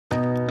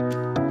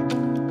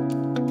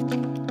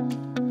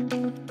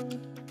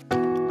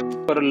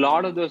For a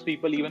lot of those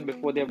people, even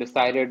before they've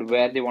decided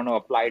where they want to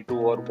apply to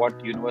or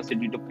what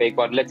university to pick,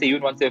 or let's say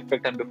even once they've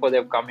picked and before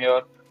they've come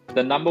here,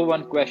 the number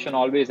one question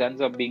always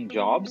ends up being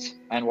jobs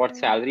and what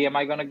salary am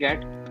I going to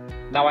get?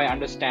 Now, I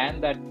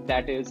understand that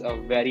that is a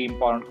very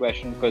important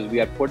question because we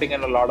are putting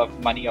in a lot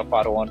of money of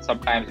our own.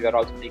 Sometimes we are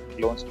also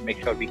taking loans to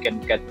make sure we can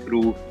get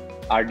through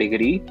our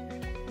degree.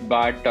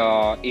 But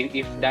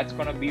if that's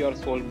going to be your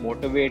sole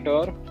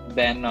motivator,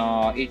 then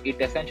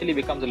it essentially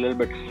becomes a little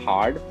bit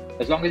hard.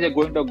 As long as you're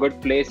going to a good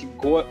place, you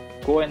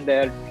go in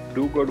there,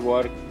 do good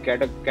work,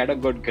 get a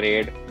good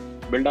grade,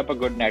 build up a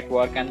good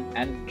network,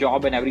 and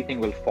job and everything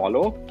will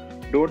follow.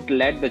 Don't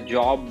let the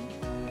job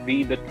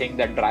be the thing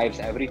that drives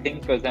everything,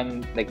 because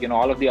then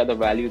all of the other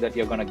value that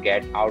you're going to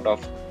get out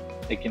of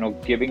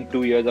giving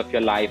 2 years of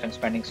your life and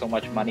spending so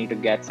much money to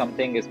get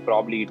something is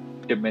probably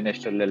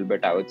diminished a little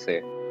bit, I would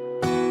say.